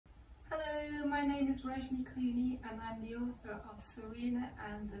Hello, my name is Rosemary Clunie and I'm the author of Serena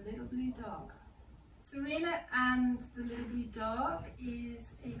and the Little Blue Dog. Serena and the Little Blue Dog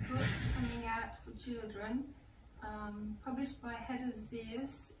is a book coming out for children, published by Head of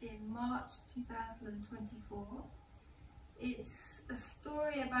Zeus in March 2024. It's a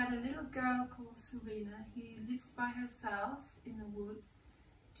story about a little girl called Serena who lives by herself in the wood.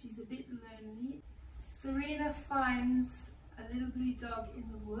 She's a bit lonely. Serena finds a little blue dog in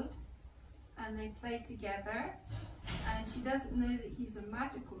the wood and they play together, and she doesn't know that he's a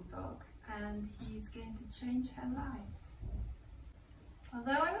magical dog and he's going to change her life.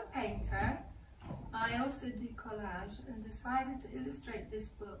 Although I'm a painter, I also do collage and decided to illustrate this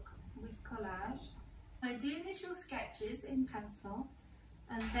book with collage. I do initial sketches in pencil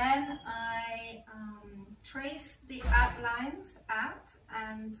and then I trace the outlines out,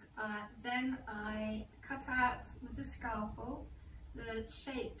 and then I cut out with a scalpel the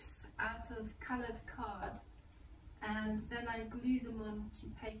shapes out of coloured card, and then I glue them onto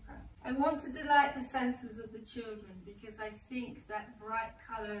paper. I want to delight the senses of the children because I think that bright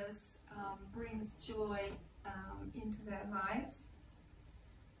colours brings joy into their lives.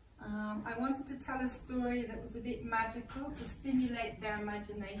 I wanted to tell a story that was a bit magical to stimulate their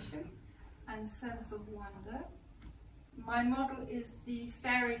imagination and sense of wonder. My model is the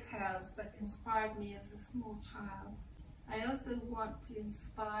fairy tales that inspired me as a small child. I also want to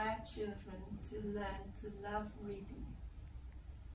inspire children to learn to love reading.